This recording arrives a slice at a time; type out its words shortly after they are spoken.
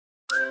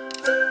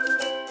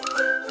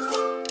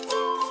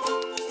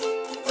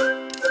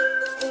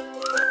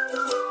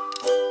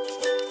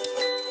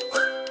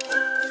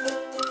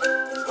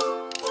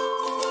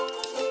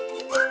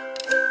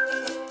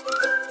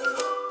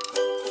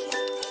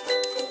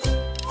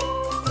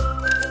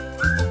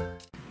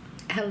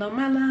Hello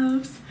my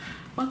loves,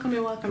 welcome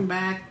and welcome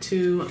back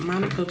to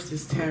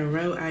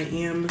MonachopsisTarot. I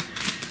am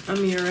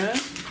Amira.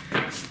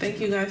 Thank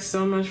you guys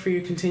so much for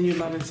your continued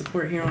love and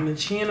support here on the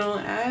channel.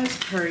 As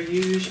per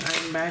usual,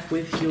 I'm back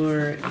with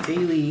your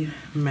daily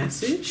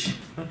message.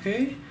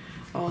 Okay,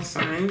 all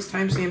signs,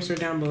 timestamps are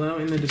down below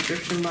in the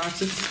description box.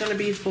 This is going to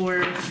be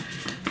for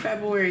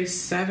February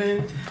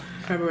 7th,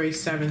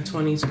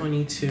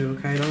 2022.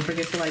 Okay, don't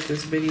forget to like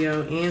this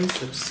video and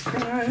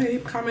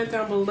subscribe. Comment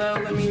down below,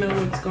 let me know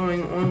what's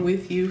going on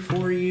with you,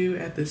 for you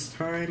at this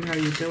time. How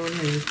you doing?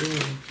 How you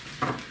feeling?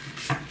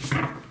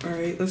 All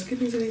right, let's get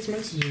into these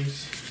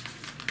messages.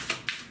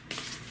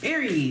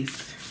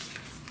 Aries,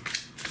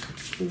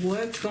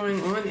 what's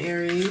going on,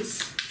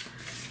 Aries?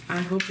 I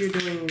hope you're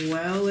doing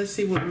well. Let's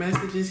see what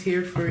message is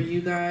here for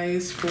you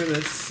guys for the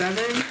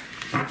 7th.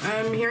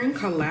 I'm hearing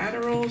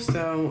collateral,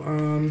 so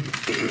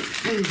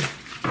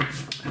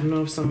I don't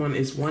know if someone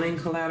is wanting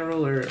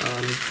collateral or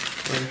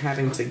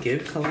having to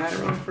give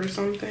collateral for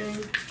something.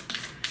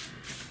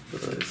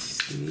 Let's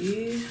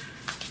see.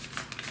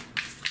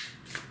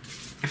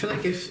 I feel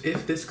like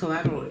if this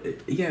collateral,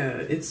 yeah,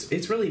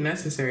 it's really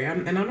necessary.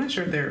 And I'm not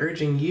sure if they're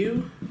urging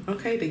you,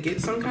 okay, to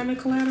get some kind of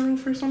collateral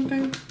for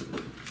something.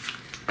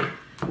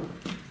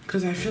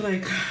 Because I feel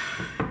like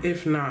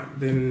if not,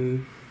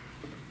 then,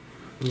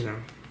 you know,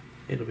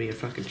 it'll be a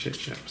fucking shit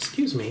show.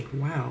 Excuse me.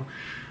 Wow.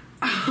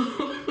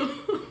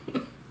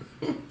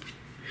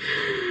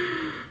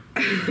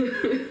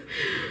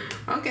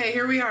 Okay,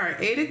 here we are.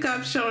 8 of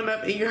Cups showing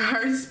up in your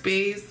heart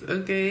space.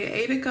 Okay,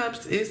 8 of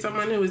Cups is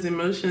someone who is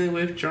emotionally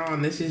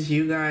withdrawn. This is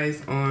you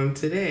guys on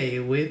today,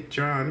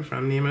 withdrawn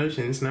from the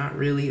emotions, not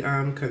really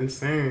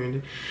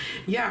concerned.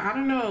 Yeah, I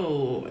don't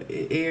know,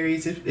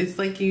 Aries. If it's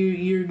like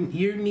you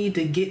need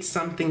to get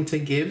something to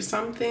give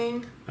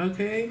something.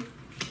 Okay,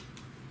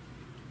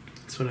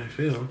 that's what I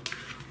feel.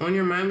 On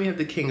your mind, we have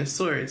the King of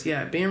Swords.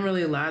 Yeah, being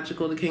really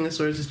logical. The King of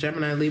Swords is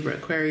Gemini, Libra,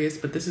 Aquarius,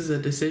 but this is a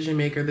decision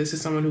maker. This is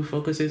someone who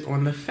focuses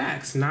on the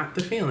facts, not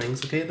the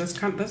feelings. Okay,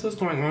 that's what's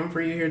going on for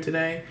you here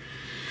today.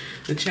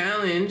 The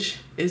challenge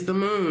is the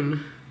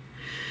Moon,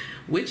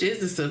 which is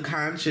the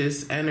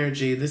subconscious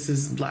energy. This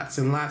is lots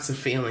and lots of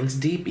feelings,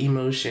 deep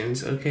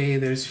emotions. Okay,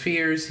 there's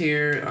fears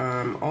here.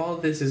 All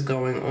of this is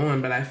going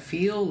on, but I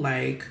feel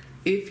like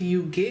if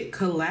you get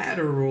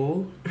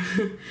collateral,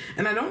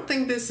 and I don't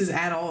think this is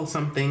at all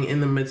something in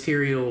the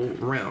material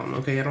realm,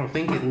 okay? I don't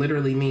think it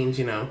literally means,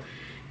 you know,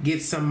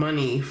 get some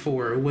money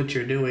for what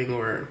you're doing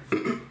or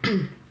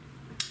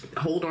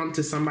hold on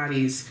to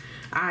somebody's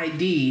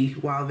ID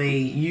while they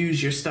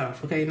use your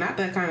stuff, okay? Not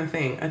that kind of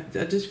thing.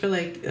 I just feel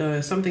like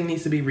something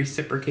needs to be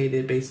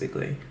reciprocated,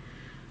 basically,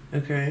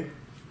 okay?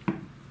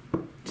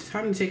 It's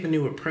time to take a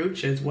new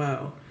approach as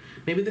well.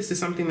 Maybe this is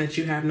something that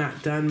you have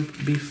not done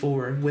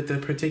before with a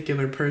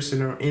particular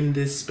person or in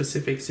this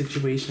specific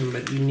situation,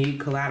 but you need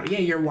collateral.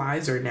 Yeah, you're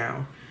wiser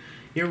now.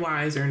 You're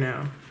wiser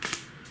now.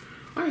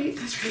 All right,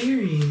 that's for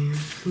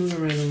Aries.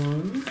 Moving right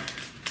along.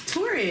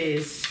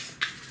 Taurus.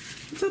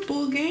 What's up,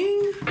 bull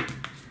gang?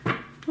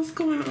 What's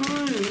going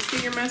on? Let's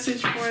get your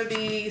message for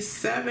the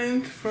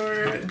 7th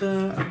for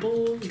the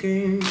bull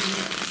gang.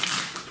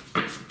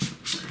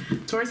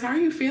 Taurus, how are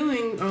you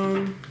feeling,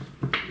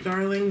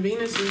 darling?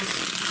 Venus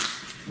is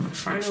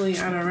finally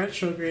out of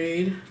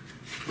retrograde.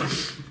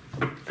 Let's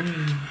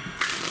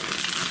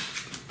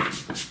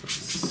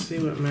see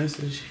what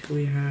message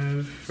we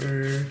have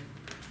for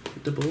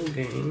the bull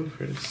gang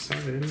for the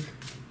 7th.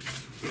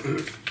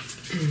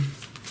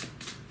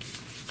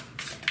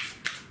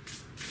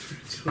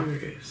 For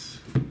Taurus.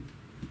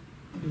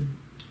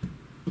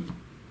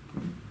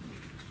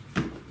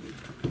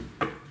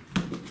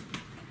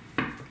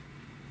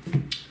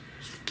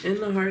 In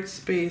the heart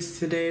space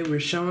today, we're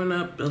showing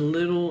up a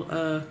little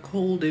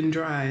cold and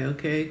dry,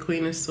 okay?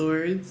 Queen of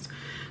Swords.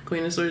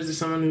 Queen of Swords is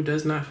someone who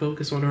does not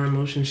focus on her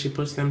emotions. She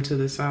puts them to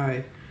the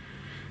side.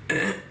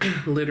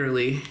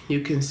 Literally,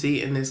 you can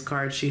see in this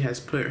card, she has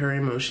put her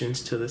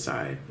emotions to the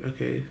side,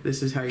 okay?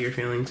 This is how you're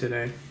feeling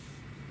today.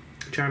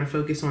 Trying to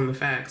focus on the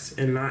facts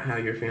and not how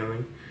you're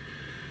feeling.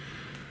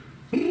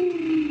 I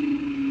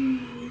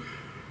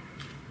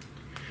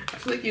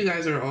feel like you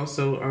guys are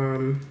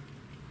also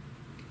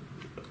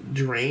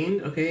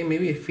drained, okay?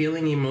 Maybe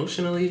feeling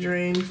emotionally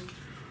drained.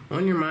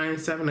 On your mind,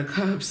 7 of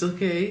Cups,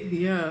 okay?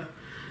 Yeah.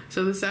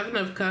 So the 7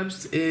 of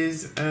Cups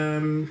is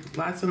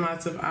lots and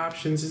lots of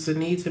options. It's a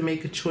need to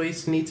make a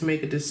choice, need to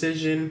make a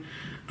decision.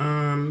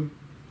 But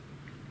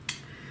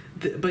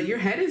your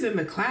head is in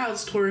the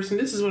clouds, Taurus, and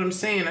this is what I'm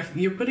saying.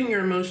 You're putting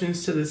your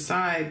emotions to the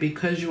side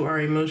because you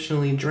are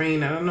emotionally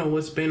drained. I don't know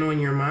what's been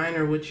on your mind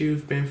or what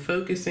you've been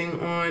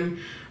focusing on.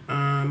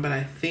 But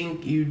I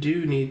think you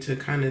do need to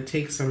kind of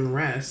take some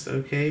rest,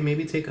 okay?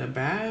 Maybe take a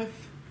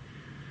bath,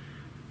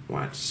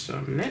 watch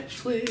some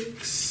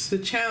Netflix. The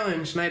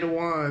challenge, Knight of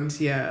Wands,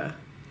 yeah.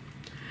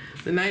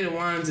 The Knight of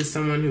Wands is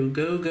someone who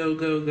go,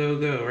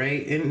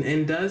 right?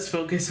 And does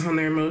focus on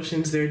their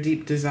emotions, their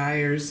deep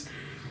desires,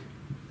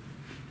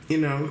 you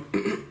know,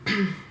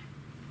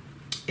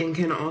 and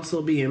can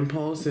also be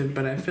impulsive.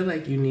 But I feel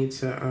like you need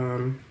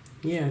to,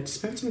 yeah,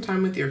 spend some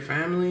time with your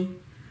family.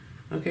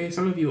 Okay,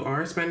 some of you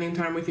are spending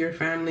time with your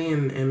family,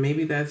 and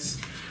maybe that's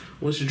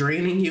what's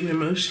draining you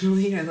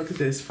emotionally. I look at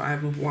this,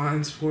 5 of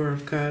Wands, 4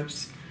 of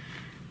Cups.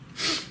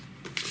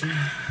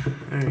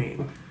 All right,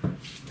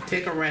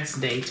 take a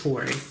rest day,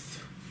 Taurus.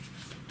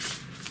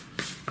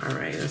 All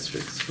right, let's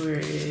fix where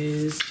it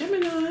is.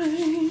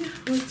 Gemini,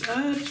 what's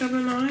up,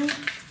 Gemini?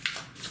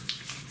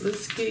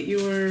 Let's get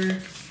your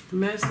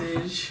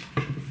message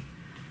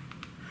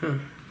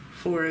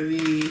for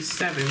the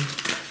 7th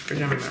for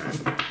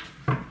Gemini.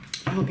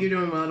 I hope you're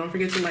doing well. Don't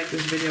forget to like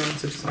this video and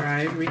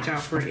subscribe. Reach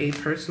out for a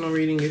personal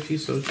reading if you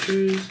so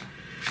choose.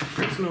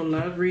 Personal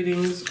love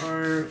readings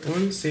are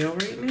on sale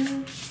right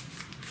now.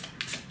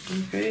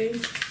 Okay,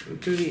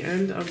 through the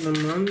end of the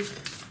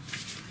month.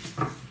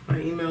 My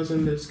email's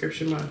in the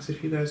description box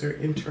if you guys are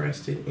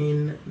interested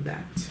in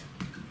that.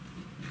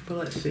 But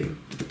let's see.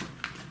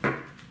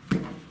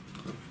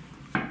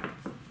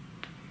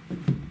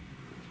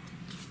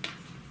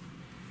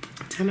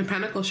 10 of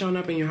Pentacles showing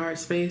up in your heart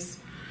space.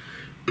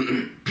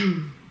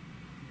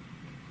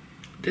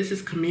 This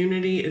is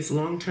community, it's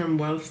long-term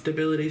wealth,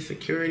 stability,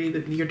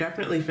 security. You're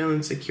definitely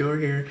feeling secure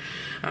here.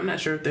 I'm not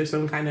sure if there's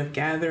some kind of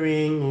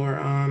gathering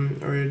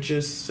or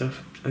just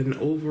an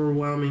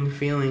overwhelming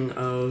feeling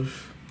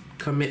of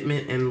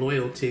commitment and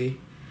loyalty.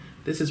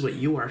 This is what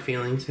you are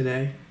feeling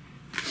today.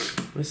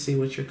 Let's see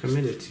what you're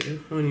committed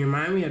to. On your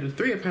mind, we have the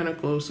 3 of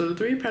Pentacles. So the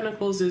 3 of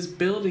Pentacles is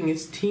building,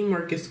 it's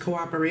teamwork, it's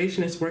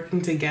cooperation, it's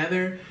working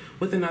together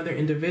with another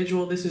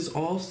individual. This is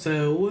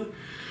also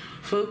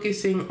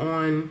focusing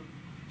on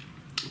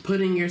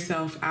putting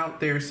yourself out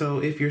there. So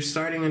if you're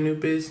starting a new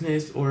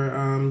business or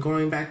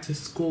going back to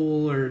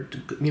school or,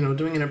 you know,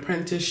 doing an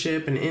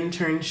apprenticeship, an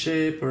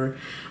internship, or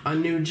a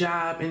new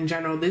job in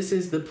general, this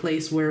is the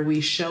place where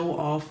we show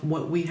off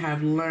what we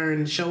have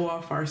learned, show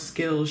off our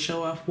skills,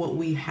 show off what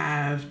we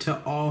have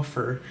to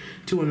offer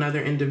to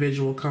another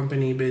individual,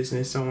 company,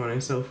 business, so on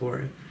and so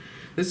forth.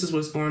 This is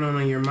what's going on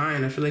in your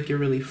mind. I feel like you're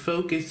really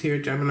focused here,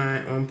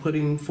 Gemini, on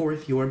putting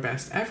forth your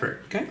best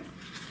effort, okay?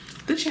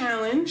 The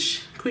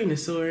challenge, Queen of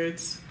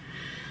Swords.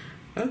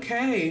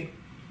 Okay,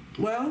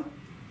 well,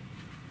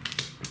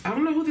 I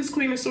don't know who this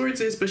Queen of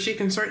Swords is, but she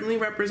can certainly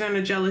represent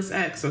a jealous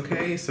ex,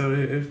 okay? So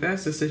if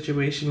that's the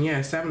situation,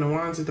 yeah, 7 of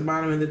Wands at the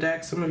bottom of the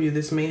deck. Some of you,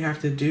 this may have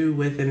to do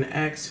with an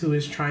ex who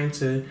is trying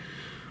to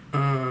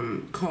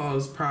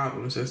cause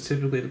problems. That's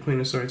typically the Queen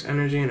of Swords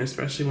energy, and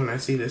especially when I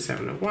see this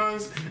 7 of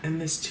Wands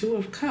and this 2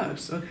 of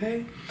Cups,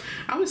 okay?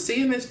 I was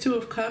seeing this 2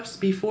 of Cups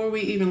before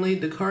we even laid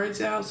the cards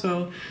out,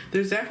 so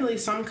there's definitely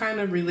some kind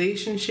of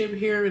relationship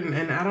here,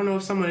 and I don't know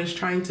if someone is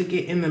trying to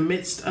get in the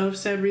midst of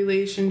said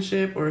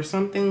relationship or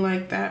something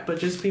like that, but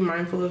just be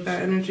mindful of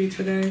that energy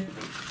today.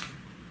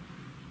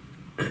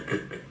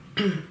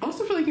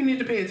 Also feel like you need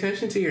to pay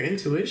attention to your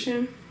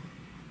intuition,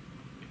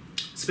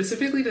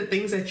 specifically the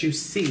things that you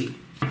see.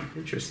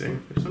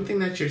 Interesting. There's something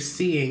that you're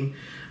seeing.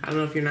 I don't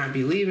know if you're not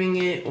believing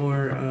it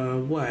or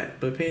what,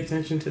 but pay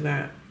attention to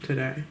that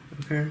today,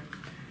 okay?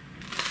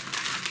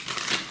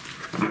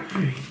 All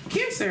right.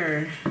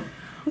 Cancer.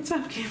 What's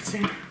up,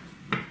 Cancer?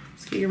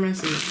 Let's get your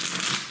message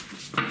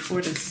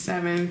for the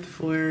 7th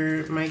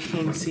for my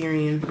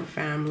Cancerian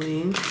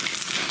family.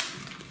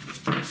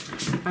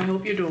 I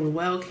hope you're doing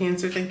well,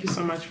 Cancer. Thank you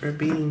so much for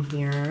being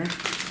here.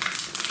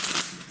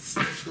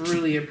 It's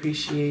really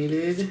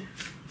appreciated.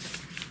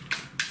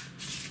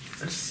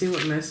 Let's see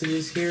what message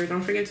is here.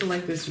 Don't forget to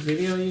like this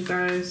video, you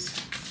guys.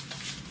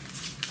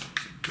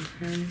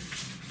 Okay.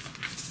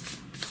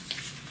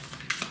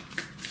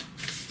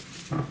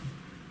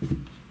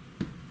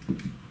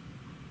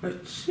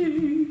 Let's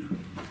see.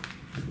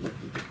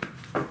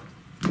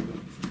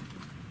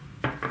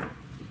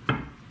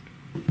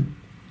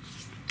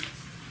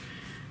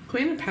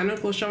 Queen of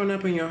Pentacles showing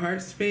up in your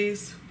heart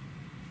space.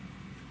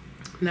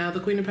 Now, the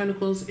Queen of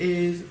Pentacles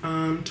is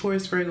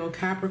Taurus, Virgo,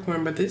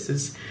 Capricorn, but this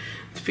is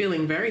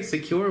feeling very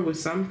secure with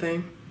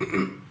something.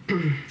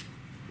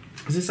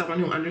 Is this someone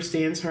who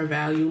understands her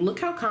value? Look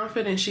how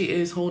confident she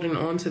is holding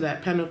on to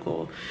that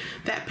pentacle.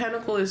 That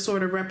pentacle is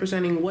sort of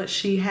representing what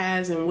she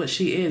has and what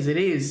she is. It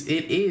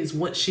is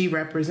what she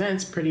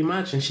represents pretty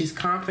much, and she's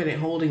confident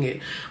holding it,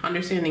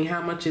 understanding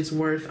how much it's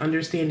worth,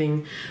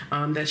 understanding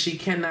that she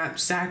cannot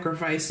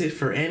sacrifice it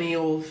for any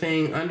old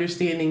thing,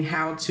 understanding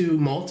how to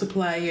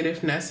multiply it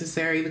if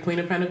necessary. The Queen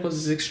of Pentacles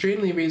is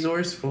extremely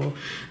resourceful.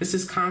 This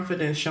is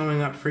confidence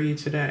showing up for you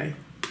today.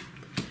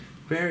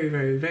 Very,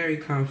 very, very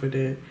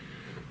confident.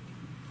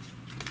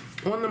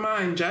 On the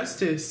mind,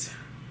 justice.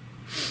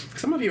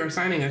 Some of you are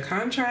signing a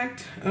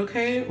contract,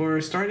 okay, or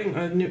starting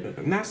a new,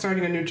 not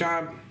starting a new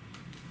job,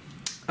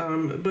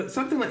 but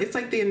something like, it's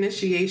like the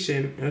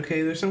initiation,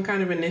 okay? There's some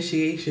kind of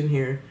initiation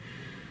here.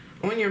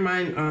 On your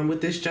mind, with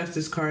this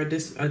justice card,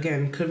 this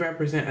again could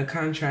represent a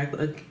contract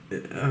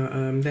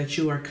that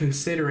you are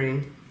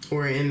considering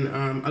or in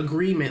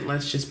agreement,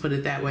 let's just put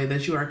it that way,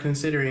 that you are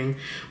considering,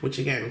 which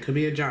again could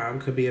be a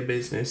job, could be a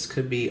business,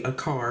 could be a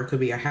car, could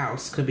be a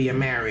house, could be a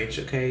marriage.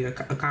 Okay, a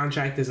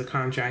contract is a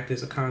contract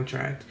is a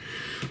contract.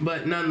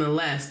 But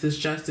nonetheless, this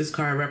Justice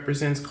card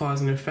represents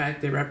cause and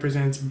effect. It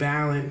represents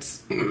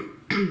balance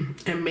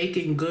and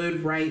making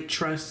good, right,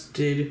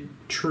 trusted,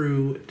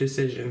 true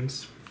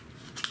decisions.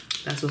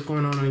 That's what's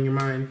going on in your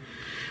mind.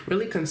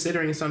 Really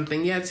considering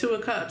something. Yeah, Two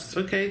of Cups.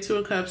 Okay, Two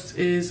of Cups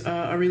is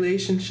a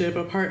relationship,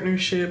 a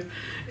partnership.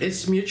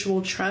 It's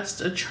mutual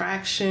trust,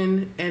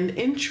 attraction, and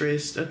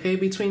interest, okay,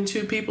 between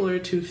two people or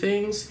two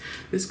things.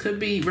 This could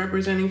be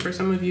representing for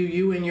some of you,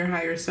 you and your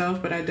higher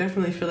self, but I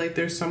definitely feel like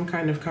there's some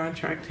kind of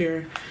contract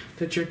here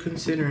that you're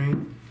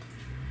considering.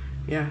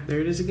 Yeah, there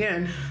it is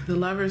again. The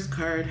Lover's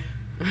card.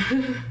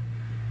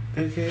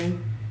 Okay.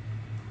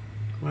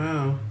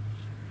 Wow.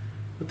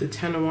 With the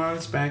 10 of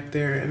Wands back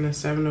there and the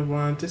 7 of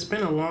Wands. It's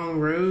been a long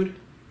road.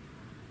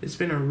 It's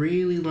been a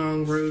really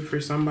long road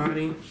for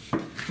somebody.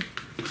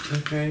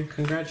 Okay,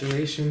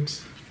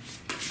 congratulations.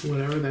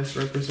 Whatever that's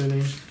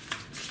representing.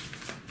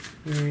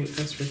 Alright,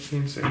 that's for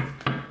Cancer.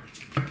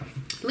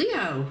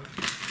 Leo.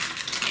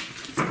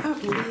 What's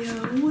up,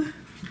 Leo?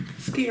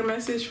 Let's get your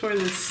message for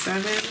the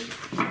 7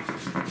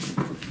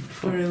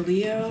 for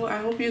Leo. I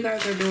hope you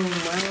guys are doing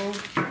well.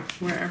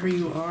 Wherever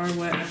you are,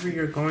 whatever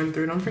you're going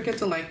through. Don't forget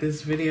to like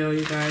this video,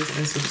 you guys,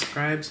 and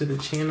subscribe to the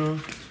channel.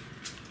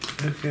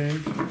 Okay.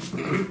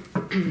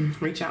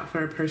 Reach out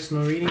for a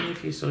personal reading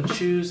if you so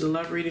choose. The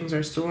love readings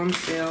are still on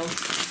sale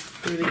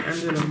through the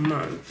end of the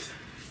month.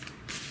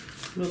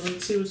 But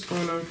let's see what's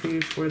going on for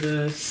you for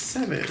the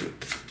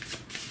 7th.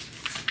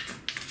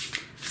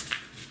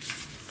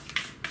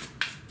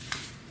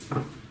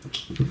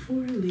 For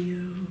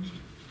Leo.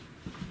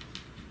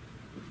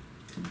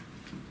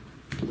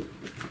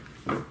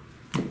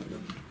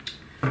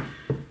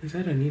 Is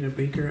that Anita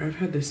Baker? I've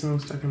had this song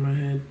stuck in my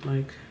head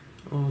like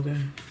all day.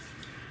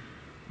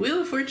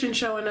 Wheel of Fortune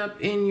showing up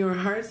in your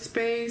heart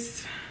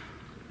space.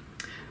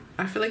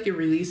 I feel like you're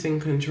releasing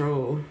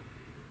control.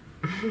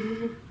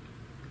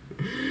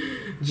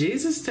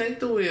 Jesus, take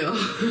the wheel.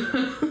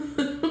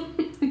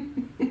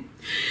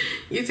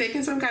 You're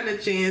taking some kind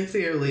of chance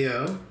here,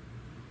 Leo.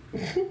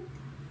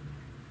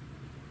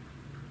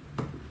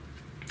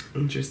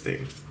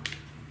 Interesting.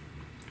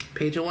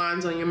 Page of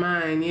Wands on your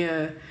mind,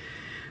 yeah.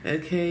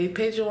 Okay,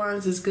 Page of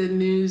Wands is good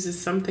news. It's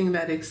something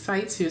that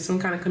excites you. Some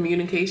kind of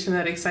communication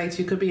that excites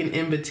you. Could be an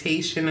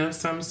invitation of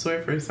some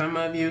sort for some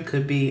of you.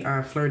 Could be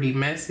flirty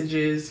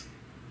messages.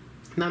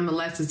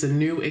 Nonetheless, it's a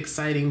new,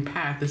 exciting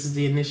path. This is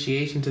the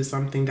initiation to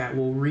something that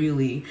will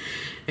really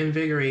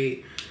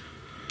invigorate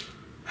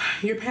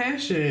your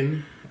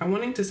passion. I'm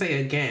wanting to say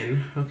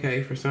again,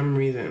 okay, for some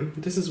reason.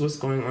 This is what's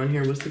going on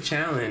here. What's the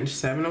challenge?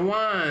 7 of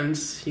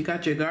Wands. You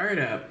got your guard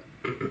up.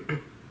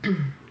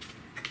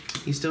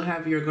 You still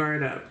have your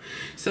guard up.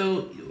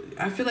 So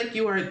I feel like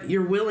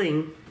you're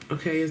willing,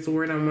 okay, is the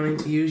word I'm wanting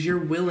to use. You're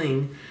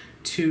willing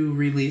to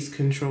release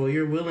control.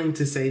 You're willing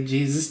to say,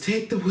 Jesus,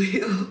 take the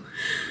wheel.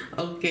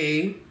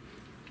 Okay.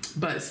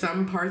 But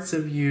some parts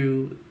of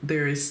you,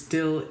 there is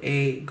still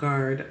a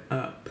guard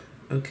up,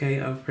 okay,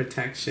 of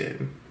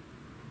protection.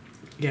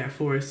 Yeah,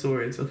 4 of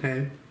Swords,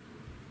 okay.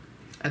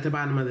 At the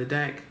bottom of the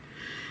deck,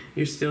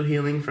 you're still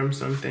healing from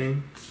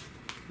something.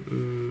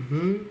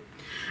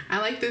 I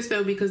like this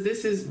though because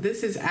this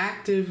is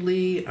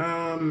actively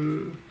I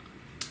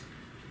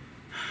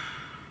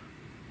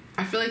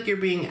feel like you're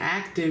being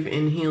active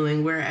in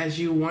healing, whereas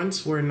you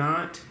once were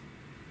not.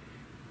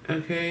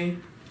 Okay,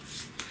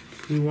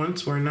 you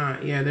once were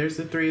not. Yeah, there's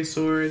the 3 of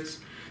Swords,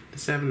 the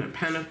 7 of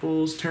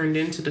Pentacles turned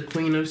into the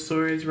Queen of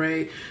Swords,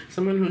 right?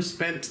 Someone who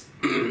spent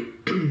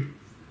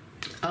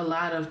a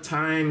lot of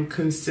time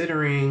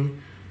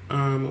considering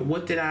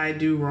what did I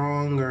do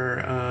wrong,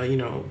 or you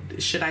know,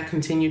 should I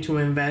continue to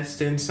invest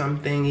in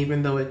something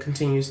even though it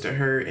continues to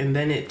hurt? And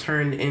then it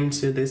turned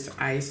into this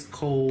ice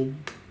cold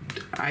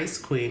ice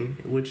queen,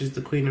 which is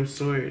the Queen of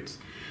Swords.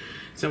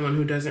 Someone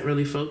who doesn't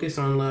really focus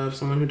on love,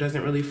 someone who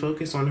doesn't really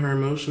focus on her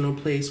emotional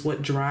place,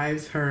 what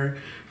drives her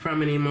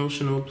from an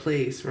emotional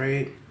place,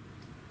 right?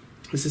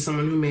 This is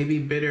someone who may be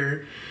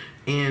bitter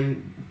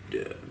and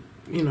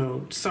you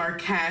know,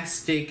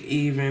 sarcastic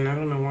even. I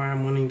don't know why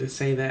I'm wanting to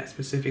say that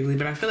specifically,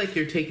 but I feel like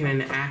you're taking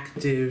an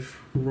active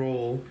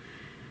role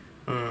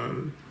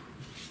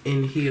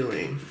in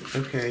healing,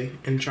 okay,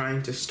 and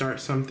trying to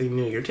start something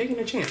new. You're taking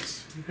a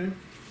chance, okay?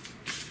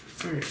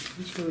 All right,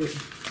 let's go with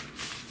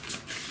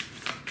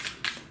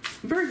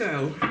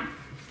Virgo.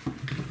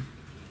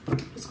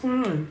 What's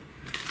going on?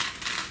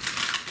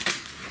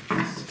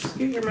 Let's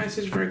get your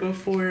message, Virgo,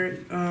 for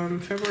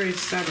February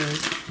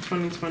 7th,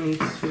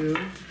 2022.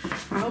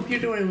 I hope you're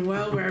doing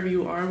well wherever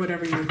you are,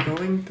 whatever you're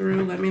going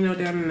through. Let me know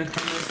down in the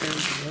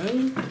comments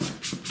down below.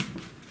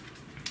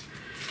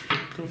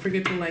 Don't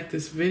forget to like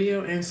this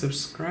video and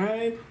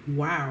subscribe.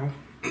 Wow.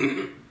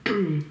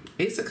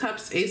 Ace of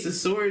Cups, Ace of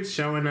Swords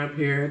showing up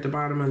here at the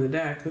bottom of the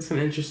deck. That's an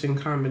interesting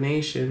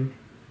combination.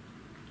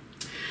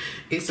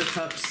 Ace of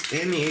Cups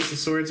and the Ace of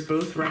Swords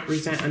both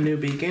represent a new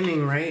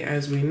beginning, right?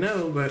 As we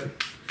know, but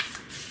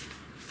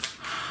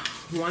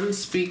One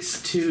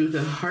speaks to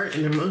the heart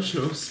and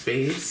emotional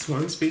space.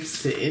 One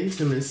speaks to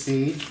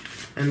intimacy.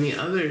 And the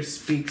other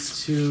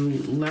speaks to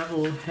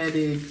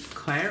level-headed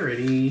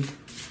clarity,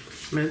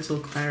 mental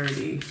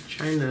clarity,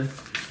 trying to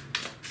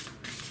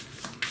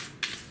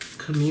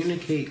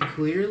communicate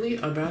clearly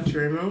about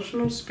your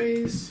emotional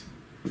space.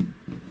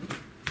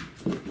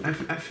 I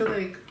feel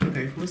like,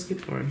 okay, let's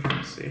keep going.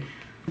 Let's see.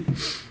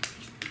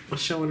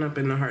 What's showing up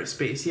in the heart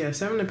space? Yeah,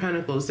 Seven of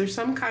Pentacles. There's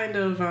some kind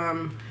of,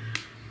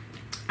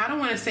 I don't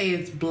want to say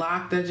it's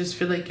blocked. I just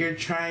feel like you're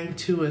trying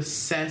to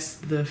assess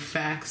the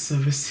facts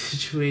of a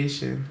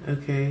situation,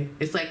 okay?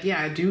 It's like,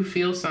 yeah, I do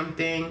feel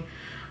something.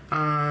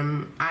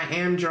 I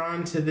am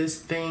drawn to this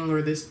thing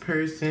or this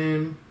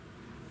person.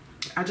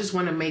 I just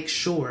want to make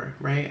sure,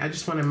 right? I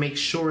just want to make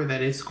sure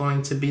that it's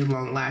going to be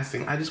long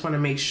lasting. I just want to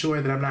make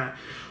sure that I'm not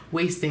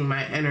wasting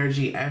my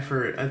energy,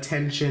 effort,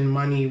 attention,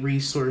 money,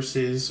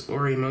 resources,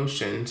 or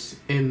emotions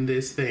in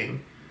this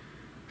thing.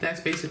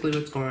 That's basically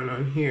what's going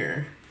on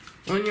here.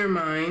 On your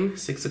mind,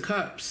 Six of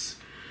Cups.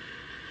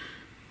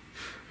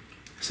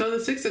 So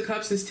the Six of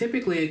Cups is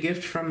typically a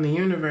gift from the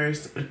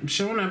universe.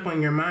 Showing up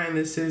on your mind,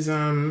 this is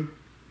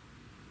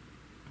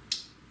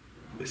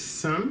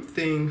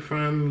something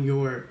from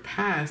your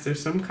past.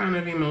 There's some kind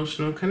of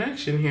emotional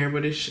connection here,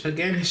 but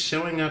again, it's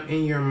showing up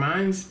in your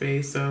mind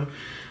space. So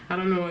I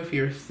don't know if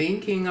you're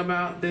thinking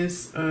about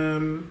this.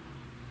 Some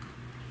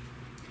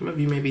of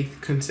you may be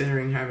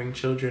considering having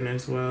children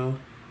as well.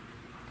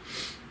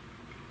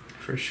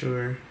 For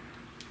sure.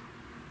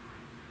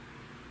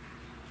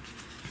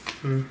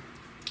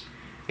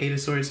 Eight of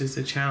Swords is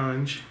a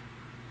challenge.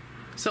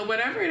 So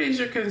whatever it is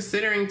you're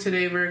considering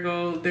today,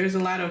 Virgo, there's a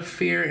lot of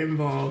fear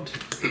involved.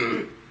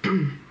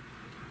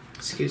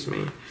 Excuse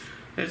me.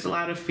 There's a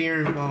lot of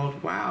fear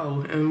involved.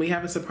 Wow. And we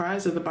have a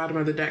surprise at the bottom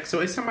of the deck.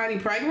 So is somebody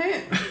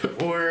pregnant?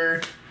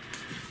 Or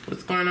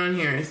what's going on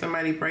here? Is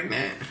somebody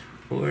pregnant?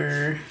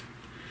 Or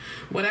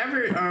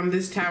whatever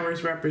this tower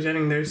is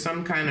representing, there's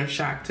some kind of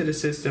shock to the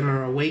system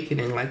or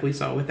awakening, like we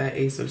saw with that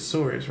Ace of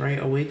Swords,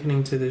 right?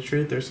 Awakening to the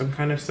truth. There's some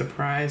kind of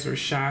surprise or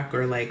shock,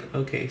 or like,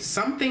 okay,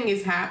 something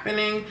is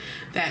happening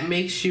that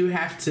makes you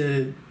have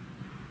to,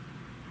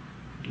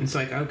 it's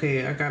like,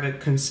 okay, I gotta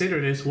consider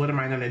this. What am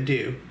I gonna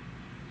do?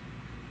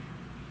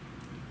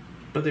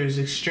 But there's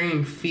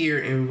extreme fear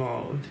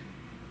involved.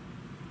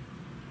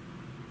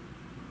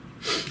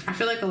 I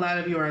feel like a lot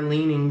of you are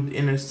leaning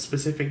in a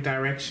specific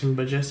direction,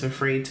 but just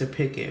afraid to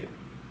pick it.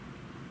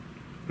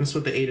 That's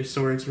what the Eight of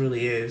Swords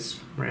really is,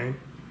 right?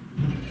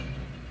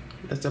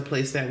 That's a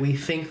place that we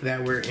think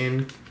that we're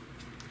in.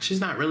 She's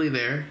not really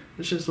there.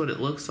 It's just what it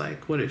looks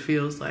like, what it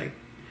feels like.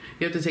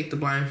 You have to take the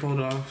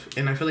blindfold off,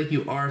 and I feel like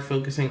you are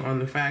focusing on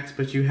the facts,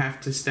 but you have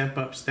to step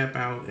up, step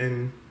out,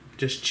 and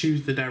just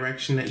choose the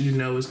direction that you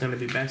know is going to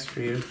be best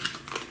for you.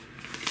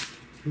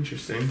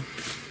 Interesting.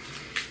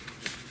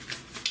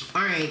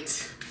 All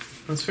right.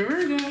 That's for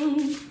Virgo.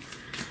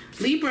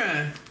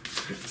 Libra.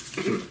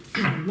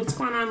 What's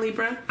going on,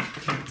 Libra?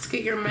 Let's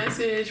get your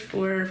message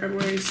for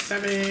February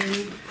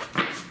 7th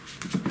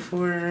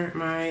for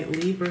my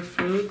Libra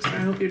folks. I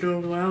hope you're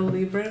doing well,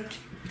 Libra.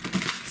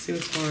 Let's see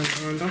what's going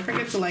on. Don't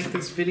forget to like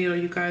this video,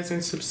 you guys,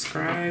 and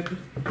subscribe.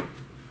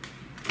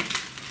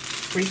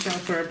 Reach out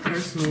for a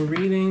personal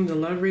reading. The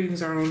love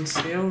readings are on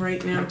sale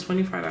right now.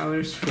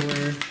 $25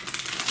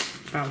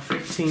 for about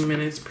 15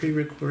 minutes,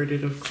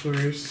 pre-recorded, of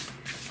course.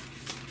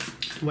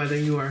 Whether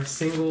you are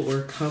single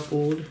or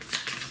coupled.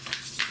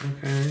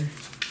 Okay. You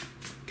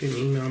can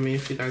email me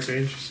if you guys are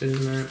interested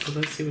in that. But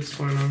let's see what's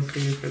going on for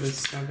you for the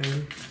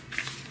 7.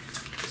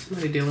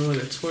 Somebody dealing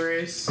with a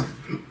Taurus.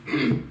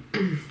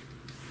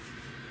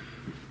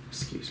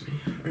 Excuse me.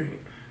 All right.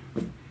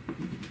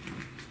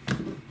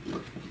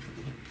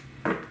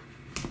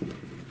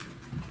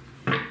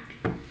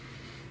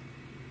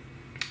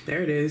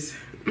 There it is.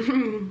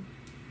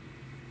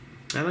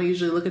 I don't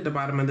usually look at the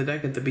bottom of the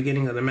deck at the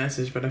beginning of the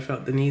message, but I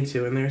felt the need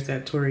to, and there's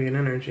that Taurian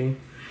energy.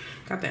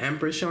 Got the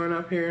Empress showing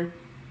up here.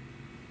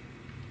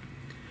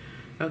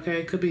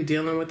 Okay, could be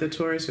dealing with the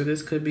Taurus, or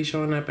this could be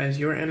showing up as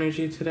your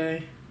energy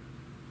today.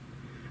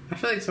 I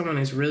feel like someone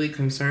is really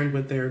concerned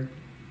with their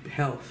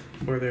health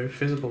or their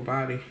physical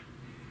body.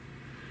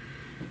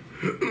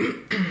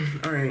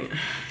 All right,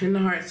 in the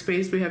heart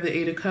space, we have the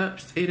Eight of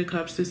Cups. Eight of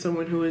Cups is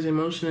someone who is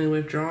emotionally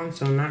withdrawn,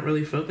 so not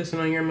really focusing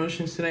on your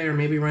emotions today, or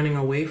maybe running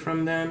away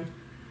from them.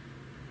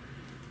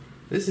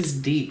 This is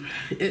deep.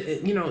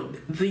 You know,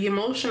 the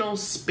emotional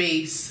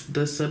space,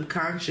 the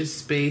subconscious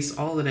space,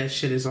 all of that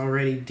shit is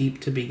already deep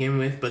to begin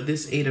with. But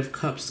this Eight of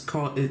Cups,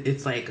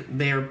 it's like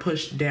they're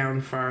pushed down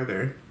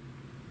farther.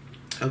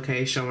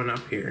 Okay, showing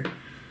up here.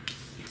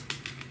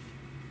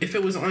 If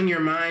it was on your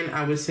mind,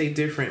 I would say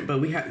different.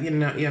 But we have,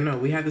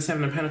 we have the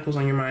Seven of Pentacles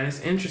on your mind. It's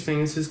interesting.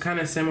 This is kind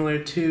of similar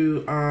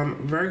to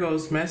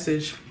Virgo's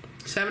message.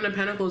 Seven of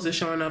Pentacles is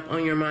showing up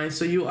on your mind.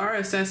 So you are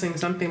assessing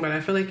something, but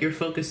I feel like you're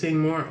focusing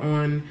more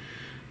on,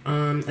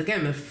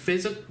 again,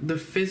 the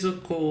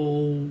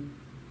physical,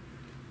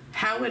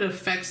 how it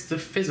affects the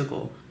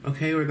physical,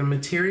 okay, or the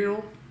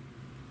material,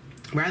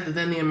 rather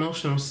than the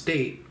emotional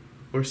state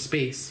or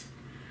space.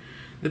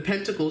 The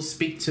pentacles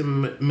speak to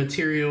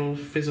material,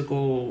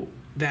 physical,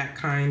 that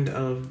kind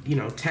of, you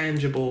know,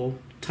 tangible,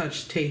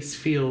 touch, taste,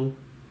 feel,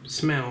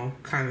 smell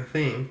kind of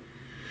thing.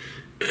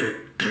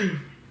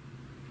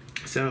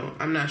 So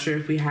I'm not sure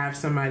if we have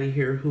somebody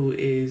here who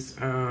is,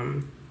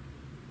 or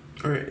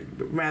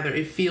rather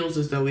it feels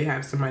as though we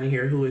have somebody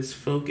here who is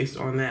focused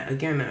on that.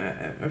 Again,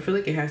 I feel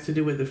like it has to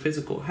do with the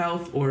physical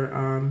health,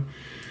 or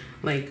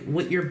like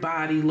what your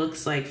body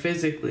looks like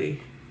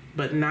physically,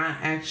 but not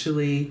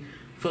actually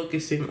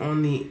focusing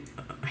on the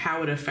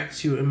how it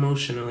affects you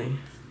emotionally.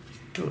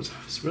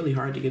 It's really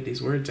hard to get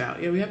these words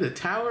out. Yeah, we have the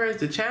Tower as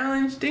the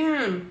challenge.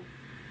 Damn.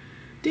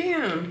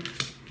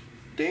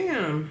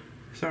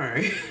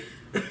 Sorry.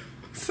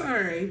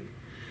 Sorry.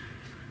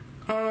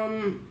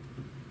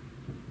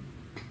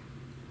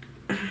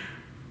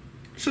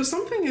 So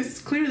something is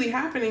clearly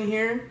happening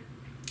here.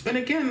 And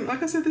again,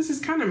 like I said, this is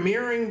kind of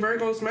mirroring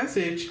Virgo's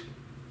message.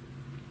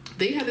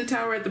 They had the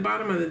Tower at the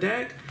bottom of the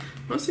deck.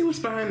 Let's see what's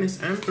behind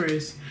this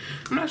Empress.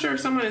 I'm not sure if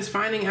someone is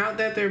finding out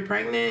that they're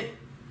pregnant.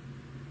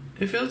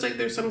 It feels like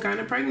there's some kind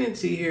of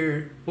pregnancy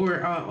here.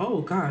 Or,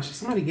 oh gosh, is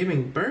somebody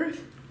giving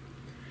birth?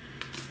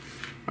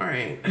 All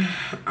right.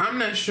 I'm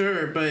not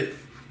sure, but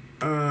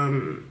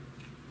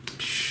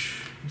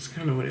it's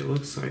kind of what it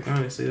looks like,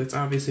 honestly. That's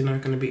obviously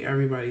not going to be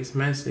everybody's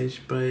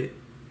message, but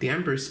the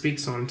Empress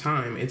speaks on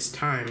time. It's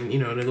time, you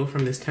know, to go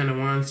from this Ten of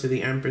Wands to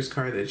the Empress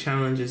card that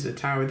challenges the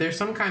Tower. There's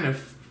some kind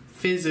of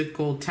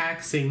physical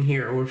taxing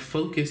here, or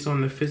focus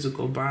on the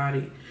physical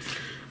body.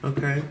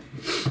 Okay.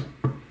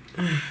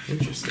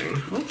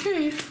 Interesting.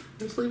 Okay,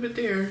 let's leave it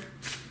there.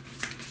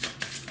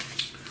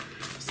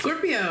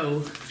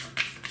 Scorpio.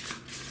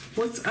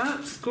 What's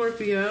up,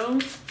 Scorpio?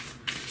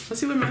 Let's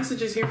see what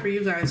message is here for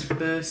you guys for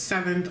the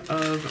 7th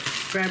of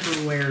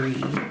February.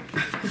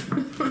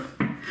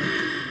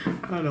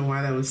 I don't know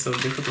why that was so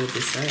difficult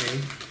to say.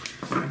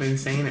 I've been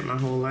saying it my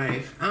whole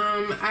life.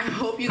 I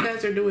hope you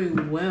guys are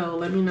doing well.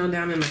 Let me know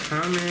down in the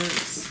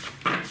comments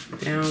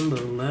down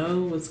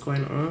below what's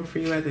going on for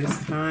you at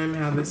this time,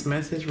 how this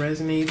message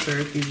resonates, or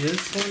if you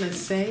just want to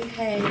say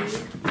hey.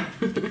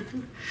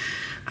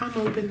 I'm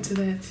open to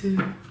that too.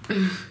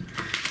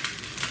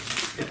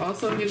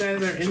 Also, if you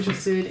guys are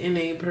interested in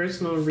a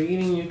personal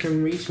reading, you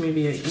can reach me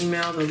via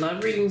email. The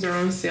love readings are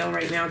on sale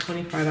right now,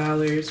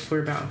 $25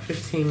 for about a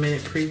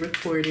 15-minute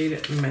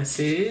pre-recorded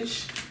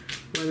message,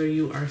 whether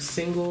you are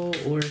single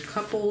or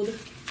coupled.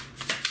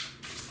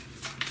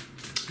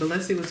 But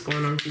let's see what's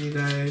going on for you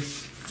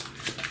guys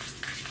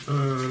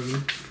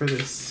for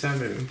the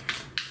 7th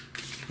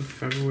of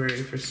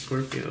February for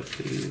Scorpio,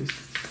 please.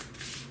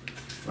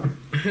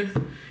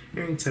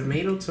 Hearing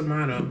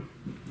tomato.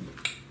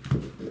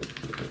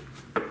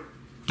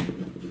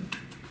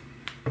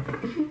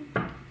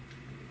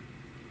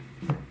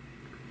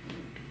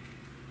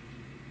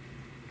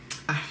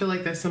 I feel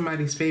like that's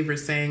somebody's favorite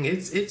saying.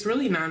 It's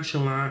really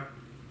nonchalant.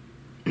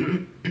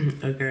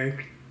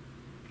 Okay.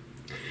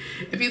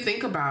 If you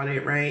think about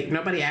it, right?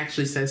 Nobody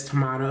actually says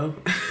tomato.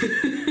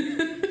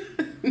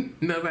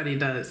 Nobody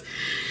does.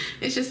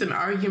 It's just an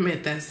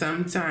argument that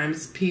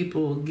sometimes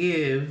people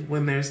give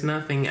when there's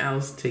nothing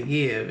else to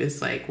give.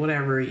 It's like,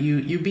 whatever,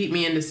 you beat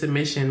me into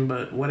submission,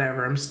 but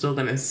whatever, I'm still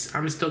gonna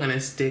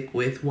stick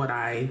with what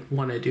I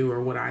want to do,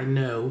 or what I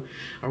know,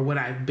 or what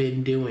I've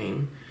been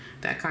doing.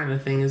 That kind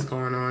of thing is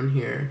going on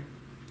here.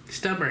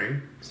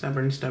 Stubborn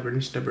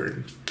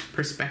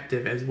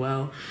perspective as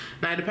well.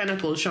 Knight of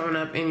Pentacles showing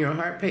up in your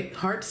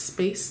heart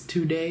space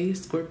today,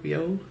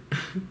 Scorpio.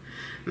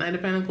 Knight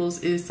of Pentacles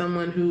is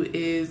someone who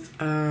is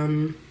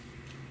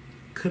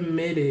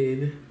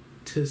committed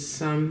to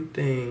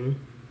something.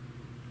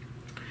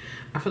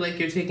 I feel like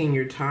you're taking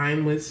your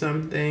time with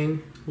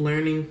something,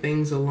 learning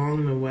things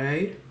along the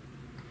way,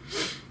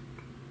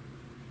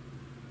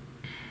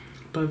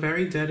 but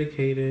very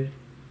dedicated.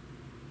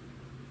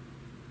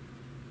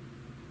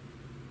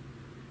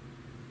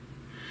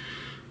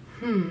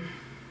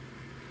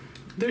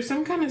 There's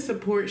some kind of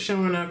support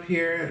showing up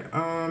here.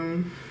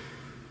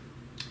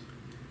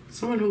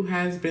 Someone who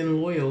has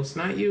been loyal. It's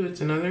not you, it's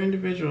another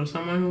individual.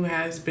 Someone who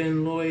has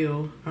been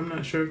loyal. I'm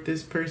not sure if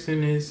this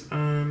person is,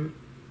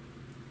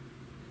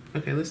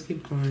 okay, let's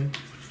keep going.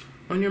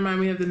 On your mind,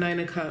 we have the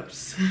Nine of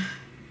Cups.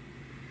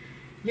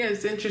 Yeah,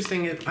 it's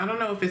interesting. I don't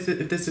know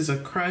if this is a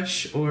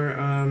crush, or,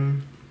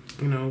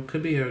 you know,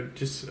 could be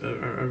just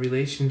a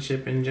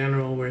relationship in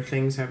general where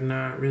things have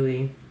not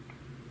really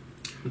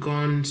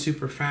gone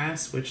super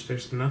fast, which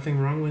there's nothing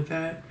wrong with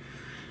that.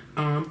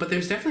 But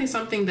there's definitely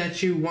something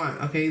that you want,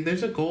 okay?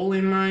 There's a goal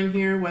in mind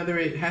here, whether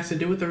it has to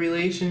do with a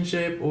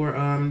relationship or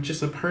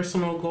just a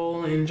personal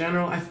goal in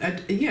general.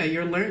 Yeah,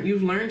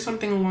 you've learned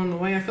something along the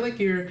way. I feel like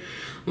you're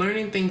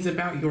learning things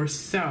about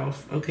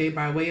yourself, okay,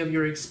 by way of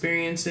your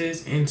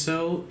experiences, and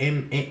so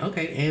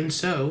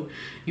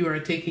you are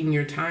taking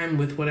your time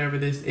with whatever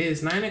this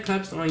is. Nine of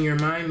Cups on your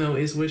mind, though,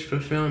 is wish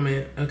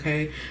fulfillment,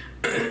 okay?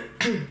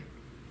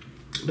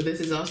 But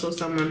this is also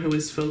someone who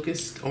is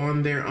focused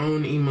on their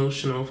own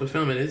emotional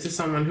fulfillment. This is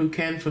someone who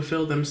can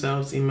fulfill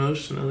themselves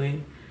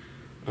emotionally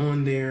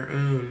on their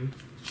own.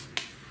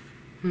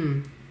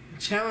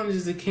 Challenge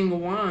is the King of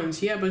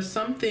Wands. Yeah, but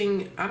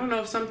something, I don't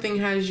know if something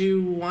has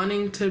you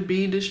wanting to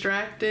be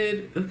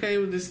distracted. Okay,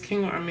 with this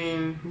King, I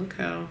mean, look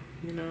how,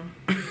 you know.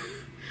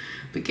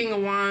 The King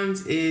of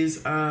Wands is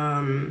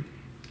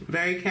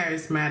very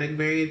charismatic,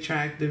 very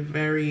attractive,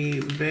 very,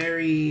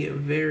 very,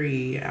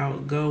 very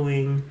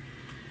outgoing.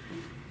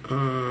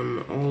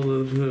 All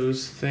of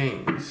those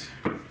things.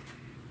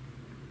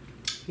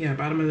 Yeah,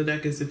 bottom of the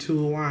deck is the Two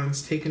of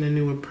Wands, taking a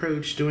new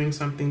approach, doing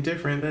something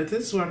different.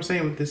 This is what I'm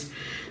saying with this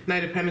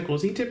Knight of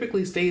Pentacles. He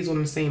typically stays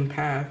on the same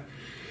path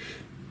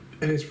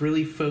and is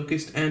really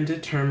focused and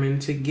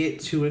determined to get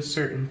to a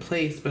certain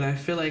place. But I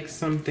feel like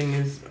something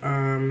is,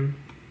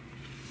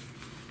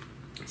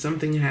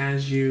 something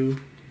has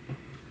you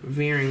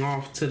veering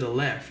off to the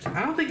left.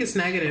 I don't think it's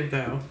negative,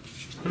 though.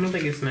 I don't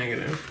think it's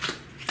negative.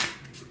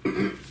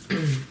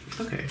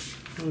 Okay,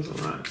 that was a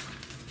lot.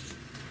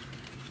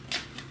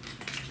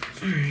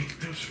 Alright,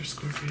 that was for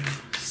Scorpio.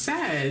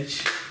 Sag.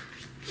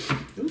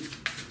 Ooh,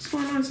 what's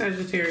going on,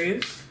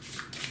 Sagittarius?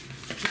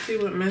 Let's see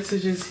what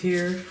message is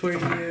here for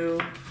you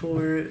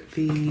for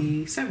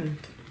the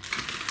 7th.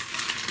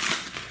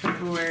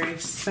 February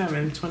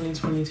 7th,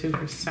 2022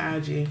 for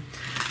Saggy.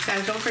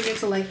 Guys, don't forget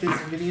to like this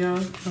video,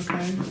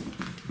 okay?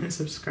 And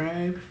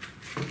subscribe.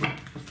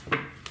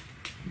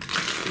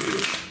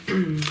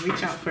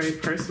 Reach out for a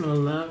personal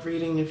love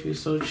reading if you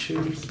so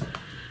choose.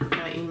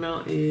 My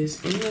email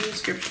is in the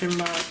description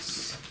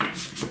box.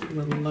 I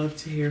would love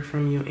to hear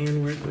from you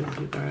and work with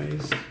you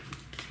guys.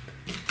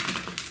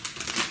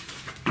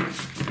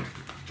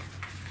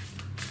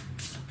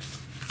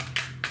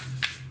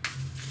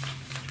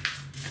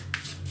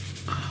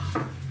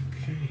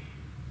 Okay.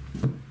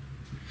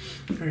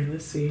 All right,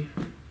 let's see.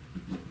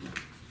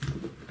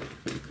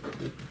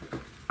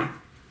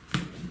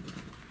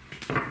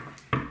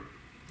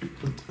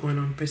 Going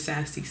on for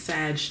Sassy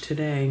Sag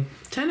today.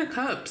 10 of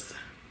Cups.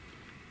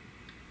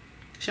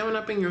 Showing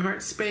up in your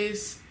heart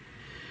space.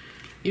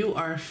 You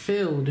are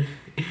filled.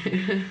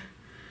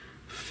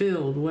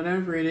 Filled,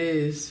 whatever it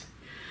is.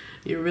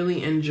 You're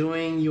really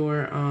enjoying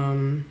your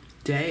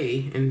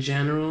day in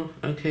general.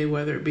 Okay,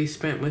 whether it be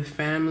spent with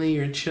family,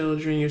 your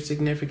children, your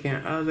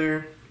significant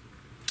other,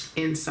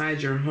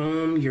 inside your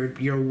home,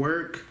 your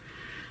work.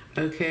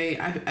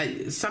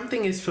 Okay,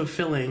 something is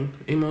fulfilling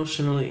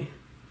emotionally.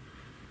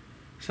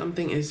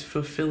 Something is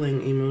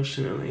fulfilling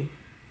emotionally.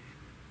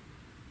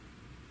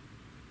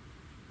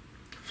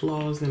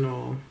 Flaws and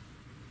all.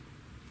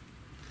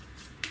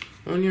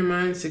 On your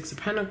mind, 6 of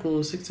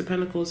Pentacles. 6 of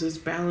Pentacles is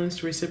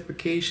balanced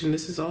reciprocation.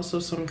 This is also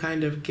some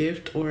kind of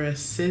gift or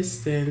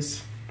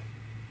assistance.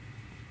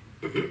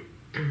 The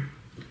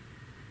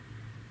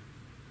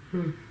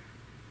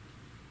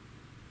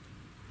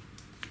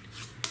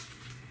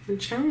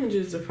challenge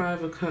is the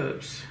 5 of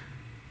Cups,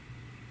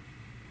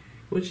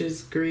 which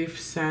is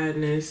grief,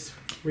 sadness,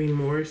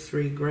 remorse,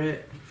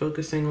 regret,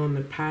 focusing on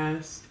the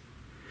past.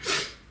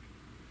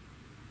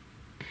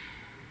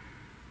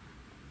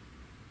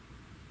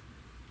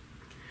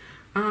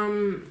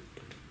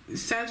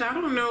 Sag, I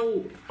don't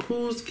know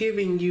who's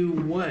giving you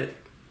what.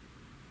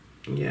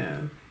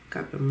 Yeah,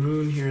 got the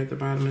moon here at the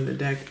bottom of the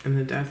deck and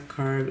the death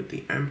card with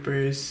the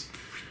Empress.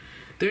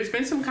 There's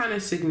been some kind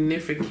of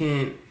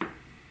significant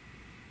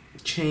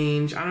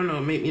change. I don't know,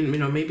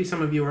 maybe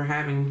some of you are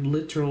having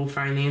literal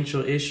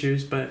financial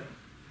issues, but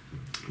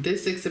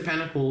this 6 of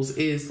Pentacles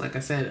is, like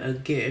I said, a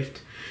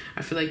gift.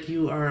 I feel like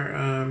you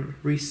are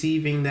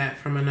receiving that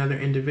from another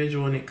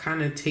individual, and it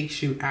kind of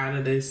takes you out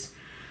of this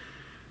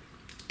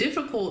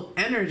difficult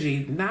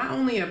energy, not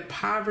only a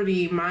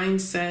poverty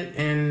mindset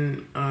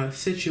and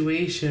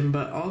situation,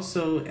 but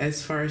also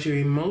as far as your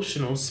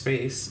emotional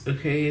space.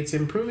 Okay, it's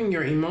improving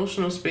your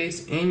emotional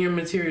space and your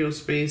material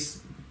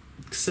space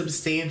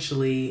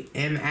substantially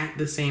and at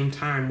the same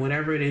time,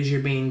 whatever it is you're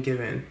being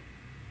given.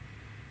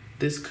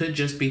 This could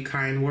just be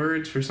kind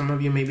words. For some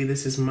of you, maybe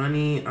this is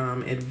money,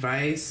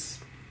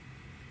 advice.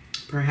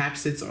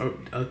 Perhaps it's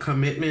a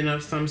commitment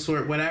of some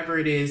sort. Whatever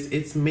it is,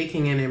 it's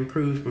making an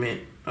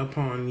improvement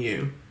upon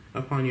you,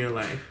 upon your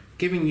life,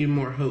 giving you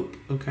more hope,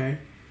 okay?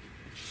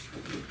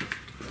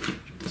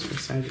 It's for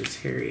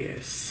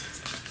Sagittarius.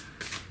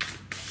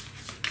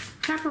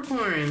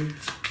 Capricorn.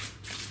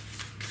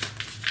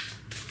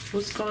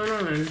 What's going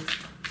on?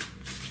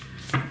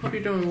 Hope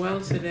you're doing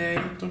well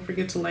today. Don't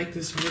forget to like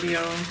this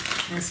video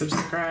and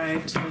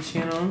subscribe to the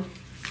channel.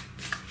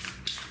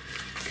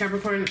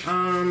 Capricorn,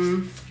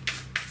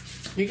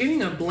 you're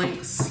getting a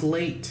blank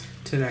slate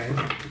today.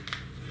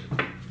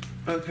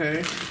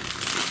 Okay.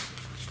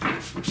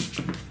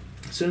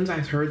 As soon as I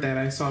heard that,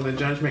 I saw the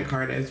Judgment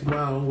card as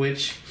well,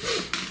 which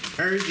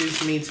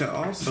urges me to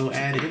also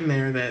add in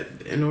there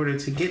that in order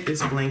to get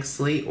this blank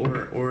slate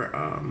or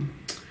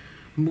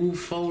move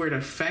forward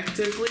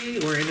effectively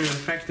or in an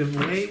effective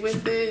way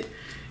with it,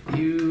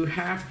 you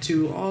have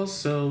to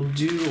also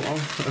do all,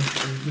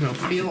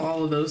 feel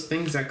all of those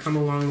things that come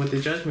along with the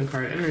Judgment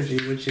card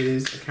energy, which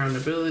is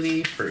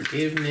accountability,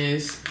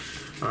 forgiveness,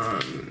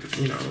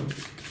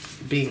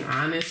 being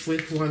honest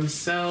with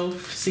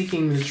oneself,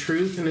 seeking the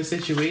truth in a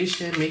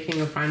situation, making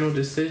a final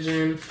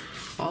decision.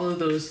 all of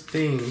those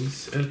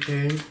things,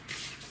 okay?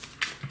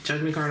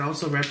 Judgment card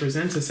also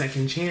represents a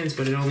second chance,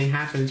 but it only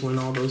happens when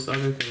all those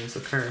other things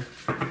occur.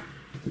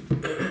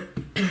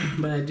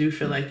 But I do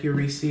feel like you're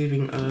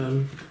receiving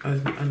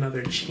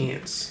another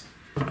chance,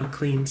 a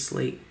clean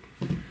slate,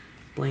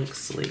 blank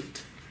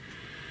slate.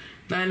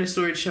 Nine of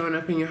Swords showing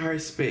up in your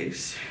heart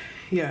space.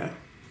 Yeah.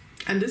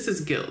 And this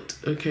is guilt,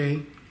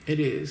 okay? It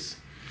is.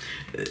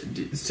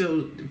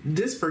 So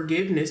this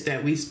forgiveness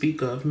that we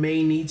speak of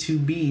may need to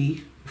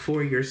be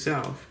for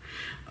yourself.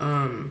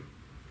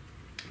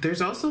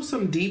 There's also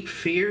some deep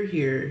fear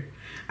here.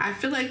 I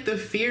feel like the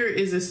fear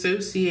is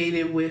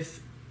associated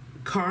with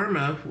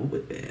karma,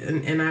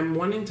 and I'm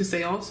wanting to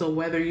say also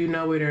whether you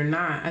know it or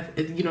not.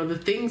 You know, the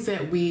things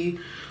that we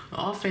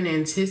often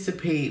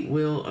anticipate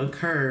will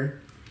occur.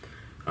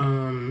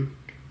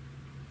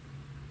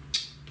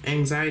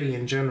 Anxiety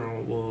in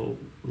general will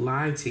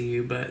lie to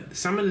you, but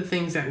some of the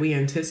things that we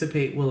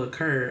anticipate will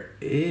occur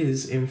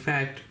is in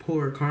fact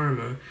poor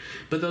karma.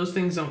 But those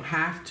things don't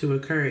have to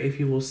occur if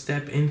you will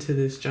step into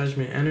this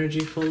judgment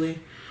energy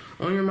fully.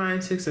 On your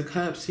mind, Six of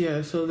Cups,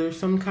 yeah, so there's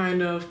some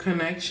kind of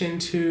connection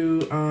to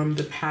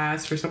the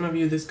past. For some of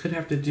you, this could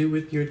have to do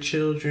with your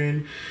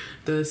children.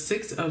 The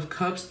Six of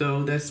Cups,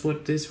 though, that's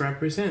what this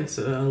represents,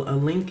 a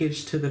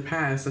linkage to the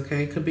past,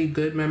 okay? It could be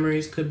good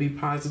memories, could be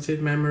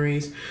positive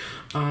memories.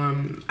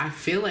 I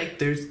feel like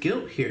there's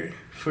guilt here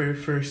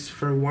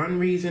for one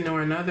reason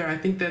or another. I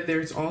think that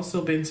there's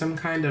also been some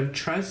kind of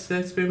trust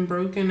that's been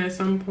broken at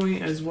some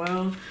point as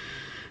well.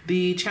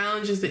 The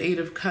challenge is the Eight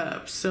of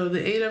Cups. So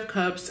the Eight of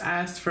Cups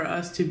asks for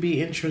us to be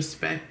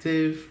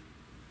introspective,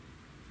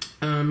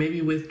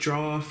 maybe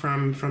withdraw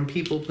from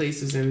people,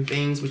 places, and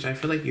things, which I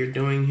feel like you're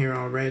doing here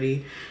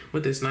already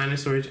with this Nine of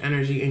Swords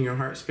energy in your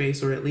heart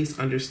space, or at least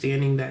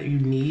understanding that you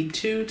need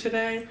to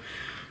today.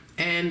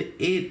 And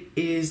it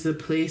is the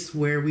place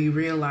where we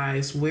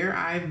realize where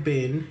I've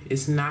been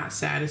is not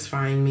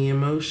satisfying me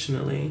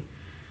emotionally.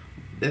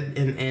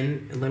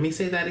 And let me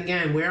say that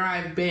again, where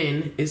I've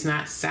been is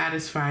not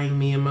satisfying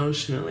me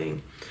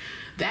emotionally.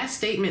 That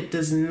statement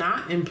does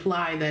not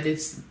imply that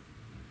it's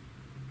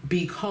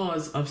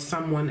because of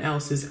someone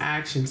else's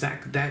actions.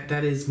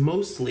 That is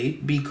mostly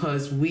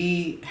because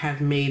we have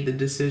made the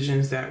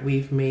decisions that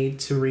we've made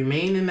to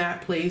remain in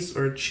that place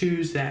or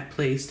choose that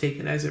place. Take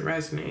it as it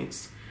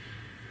resonates.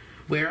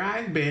 Where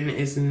I've been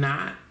is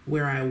not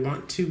where I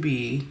want to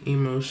be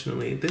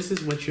emotionally. This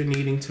is what you're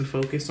needing to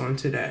focus on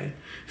today.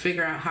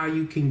 Figure out how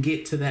you can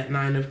get to that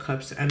Nine of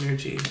Cups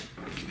energy.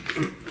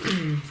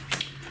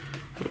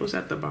 What was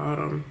at the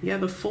bottom? Yeah,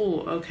 the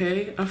Fool,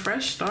 okay? A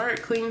fresh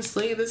start, clean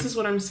slate. This is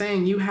what I'm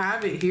saying. You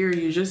have it here.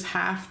 You just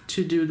have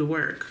to do the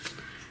work.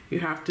 You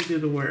have to do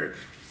the work.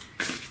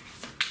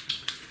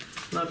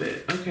 Love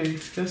it. Okay,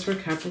 that's for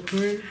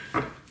Capricorn.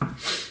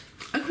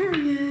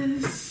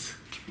 Aquarius.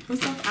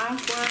 What's up,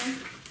 Aqua?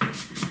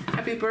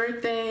 Happy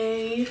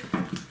birthday.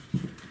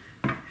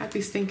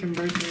 Happy stinking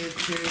birthday,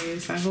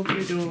 Aquarius. I hope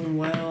you're doing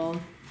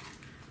well.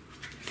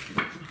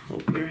 I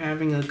hope you're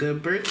having a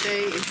good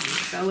birthday if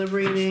you're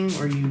celebrating,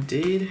 or you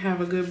did have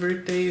a good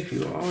birthday if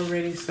you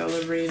already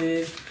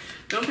celebrated.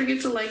 Don't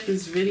forget to like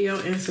this video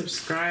and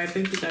subscribe.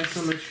 Thank you guys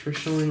so much for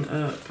showing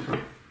up.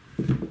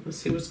 Let's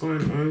see what's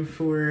going on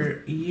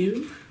for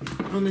you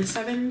on the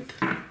 7th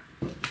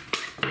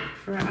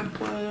for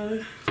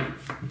Aqua.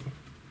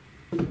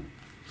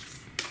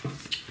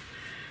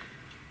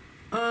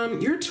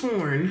 You're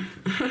torn.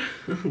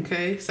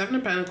 Okay, Seven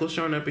of Pentacles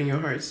showing up in your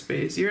heart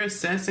space. You're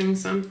assessing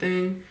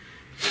something,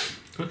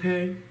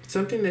 okay,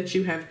 something that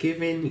you have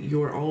given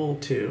your all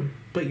to,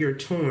 but you're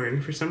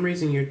torn. For some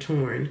reason, you're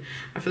torn.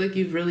 I feel like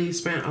you've really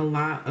spent a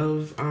lot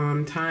of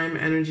time,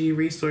 energy,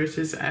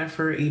 resources,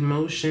 effort,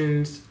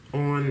 emotions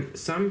on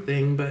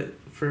something, but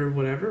for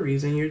whatever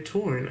reason, you're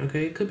torn,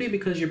 okay? It could be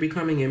because you're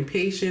becoming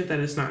impatient, that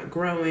it's not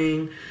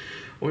growing,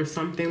 or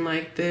something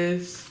like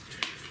this.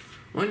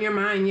 On your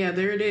mind, yeah,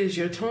 there it is.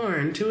 You're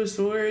torn. Two of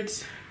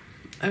Swords.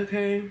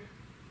 Okay.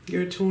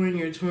 You're torn,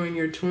 you're torn,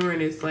 you're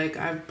torn. It's like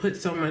I've put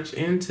so much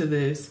into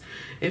this.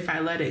 If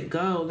I let it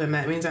go, then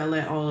that means I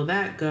let all of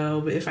that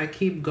go. But if I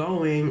keep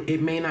going,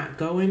 it may not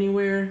go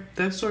anywhere.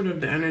 That's sort of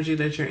the energy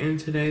that you're in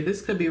today.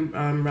 This could be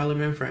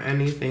relevant for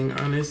anything,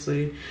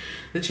 honestly.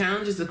 The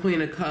challenge is the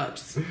Queen of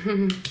Cups.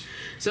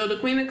 So the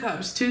Queen of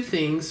Cups, two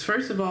things.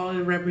 First of all,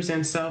 it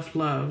represents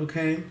self-love,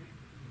 okay?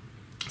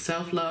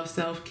 Self-love,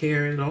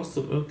 self-care, and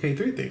also, okay,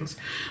 three things.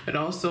 It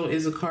also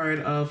is a card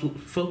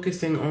of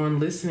focusing on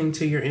listening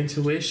to your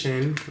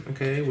intuition,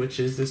 okay, which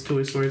is this Two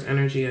of Swords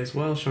energy as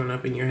well, showing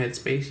up in your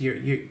headspace.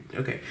 You're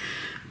okay.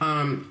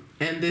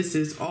 And this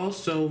is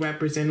also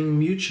representing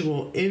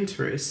mutual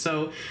interest.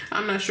 So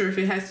I'm not sure if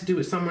it has to do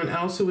with someone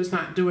else who is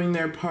not doing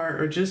their part,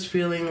 or just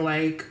feeling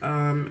like,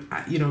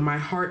 you know, my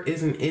heart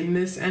isn't in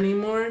this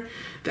anymore.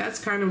 That's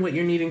kind of what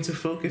you're needing to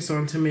focus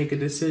on to make a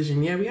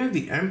decision. Yeah, we have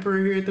the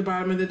Emperor here at the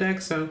bottom of the deck.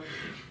 So,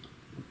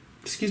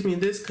 excuse me,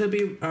 this could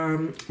be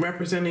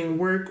representing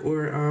work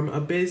or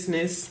a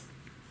business.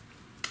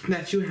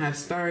 that you have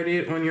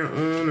started on your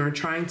own or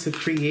trying to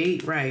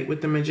create, right?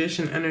 With the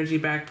Magician energy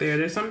back there,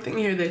 there's something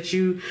here that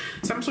you,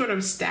 some sort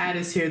of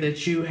status here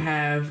that you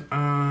have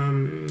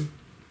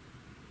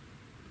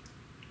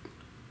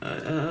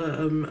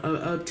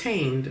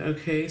obtained,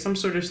 okay? Some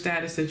sort of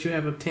status that you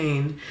have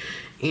obtained,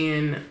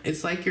 and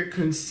it's like you're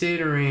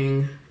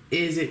considering,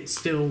 is it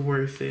still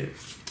worth it?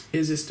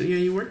 Is it still, yeah,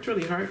 you worked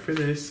really hard for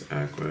this,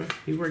 Aqua.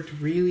 You worked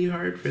really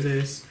hard for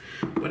this,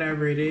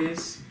 whatever it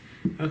is,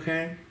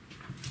 okay?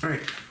 All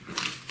right.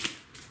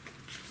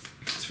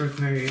 It's for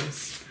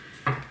Aquarius.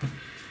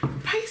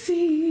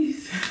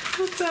 Pisces.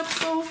 What's up,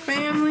 soul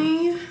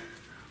family?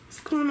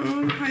 What's going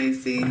on,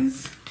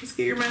 Pisces? Let's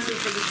get your message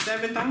for the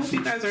 7th. I hope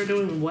you guys are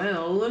doing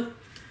well.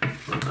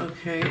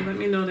 Okay, let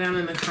me know down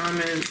in the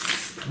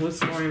comments what's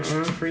going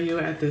on for you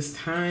at this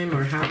time,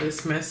 or how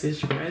this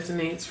message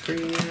resonates for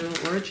you,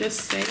 or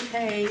just say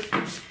hey.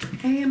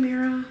 Hey,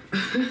 Amira.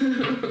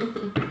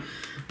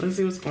 Let's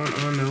see what's going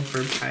on though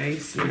for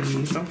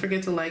Pisces. Don't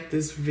forget to like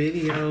this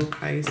video,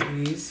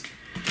 Pisces.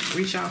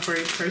 Reach out for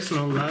a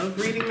personal love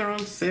reading. They're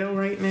on sale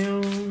right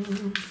now.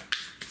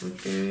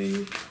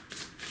 Okay.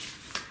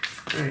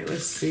 All right,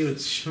 let's see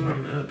what's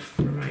showing up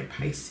for my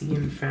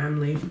Piscean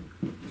family.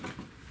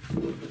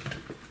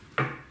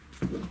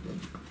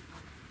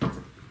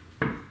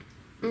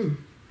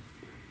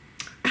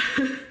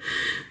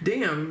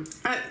 Damn.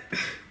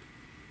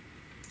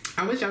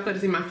 I wish y'all could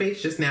have seen my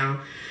face just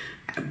now.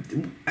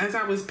 As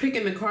I was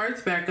picking the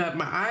cards back up,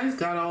 my eyes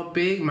got all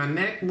big, my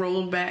neck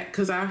rolled back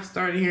because I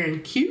started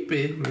hearing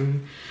Cupid,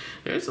 and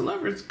there's a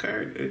Lover's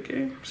card,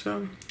 okay?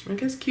 So I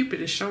guess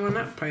Cupid is showing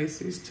up,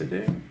 Pisces,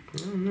 today. I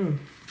don't know.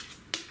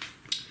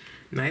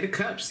 Knight of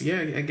Cups,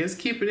 yeah, I guess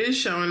Cupid is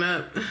showing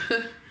up.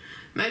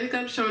 Knight of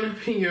Cups showing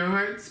up in your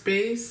heart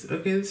space.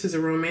 Okay, this is a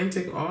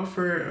romantic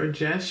offer or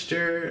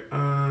gesture,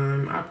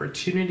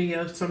 opportunity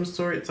of some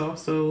sort. It's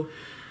also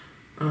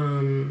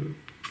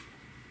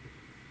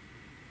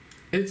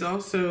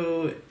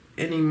an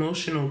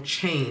emotional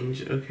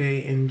change,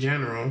 okay, in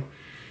general.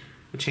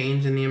 A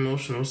change in the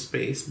emotional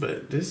space.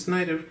 But this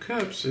Knight of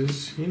Cups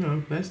is, you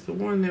know, that's the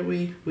one that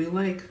we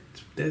like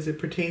as it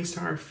pertains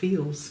to our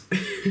feels.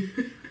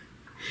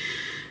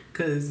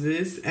 Because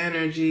this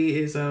energy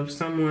is of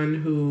someone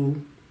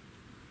who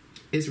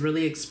is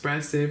really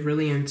expressive,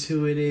 really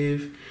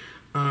intuitive,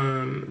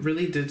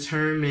 really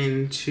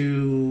determined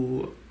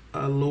to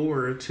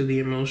allure to the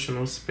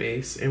emotional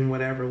space in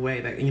whatever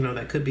way that, you know,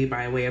 that could be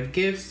by way of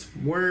gifts,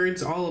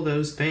 words, all of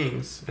those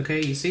things.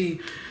 Okay, you see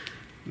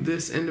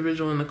this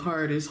individual in the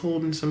card is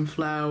holding some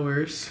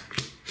flowers.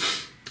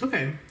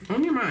 Okay,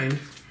 on your mind,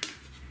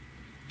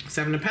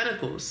 7 of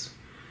Pentacles.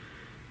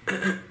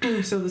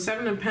 So the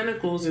 7 of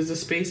Pentacles is a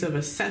space of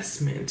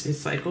assessment.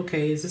 It's like,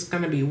 okay, is this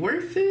going to be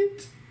worth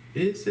it?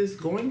 Is this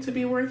going to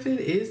be worth it?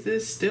 Is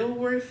this still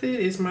worth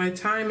it? Is my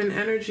time and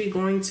energy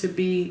going to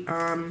be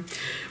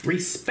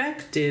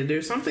respected?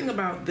 There's something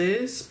about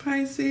this,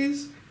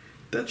 Pisces,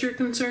 that you're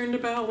concerned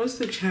about. What's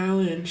the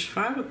challenge?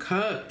 5 of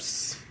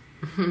Cups.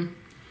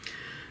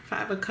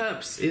 5 of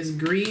Cups is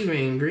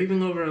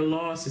grieving over a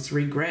loss. It's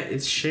regret,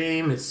 it's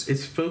shame,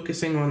 it's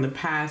focusing on the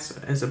past,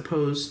 as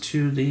opposed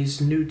to these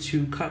two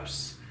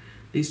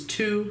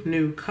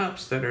new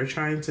cups that are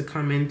trying to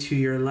come into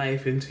your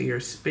life, into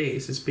your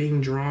space. It's being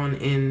drawn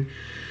in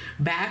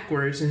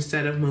backwards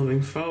instead of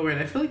moving forward.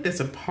 I feel like that's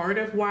a part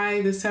of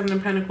why the 7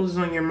 of Pentacles is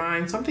on your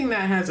mind. Something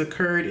that has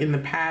occurred in the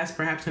past,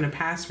 perhaps in a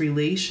past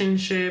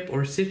relationship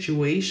or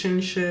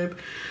situationship,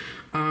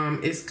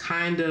 is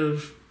kind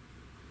of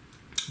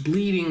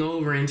bleeding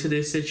over into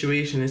this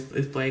situation.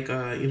 It's like,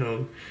 you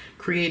know,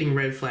 creating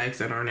red flags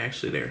that aren't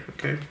actually there,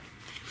 okay?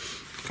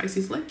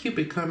 Pisces, let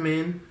Cupid come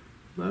in.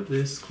 Love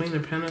this. Queen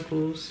of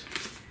Pentacles.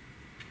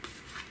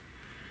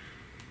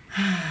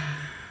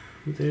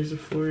 There's a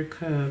 4 of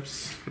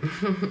Cups.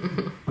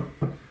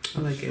 I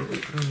like it.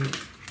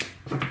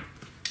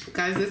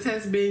 Guys, this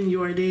has been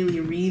your daily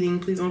reading.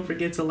 Please don't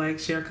forget to like,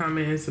 share,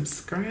 comment, and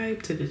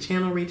subscribe to the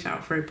channel. Reach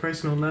out for a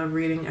personal love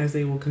reading, as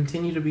they will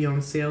continue to be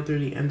on sale through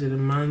the end of the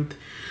month.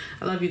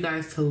 I love you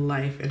guys to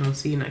life, and I'll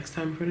see you next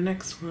time for the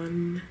next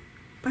one.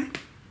 Bye.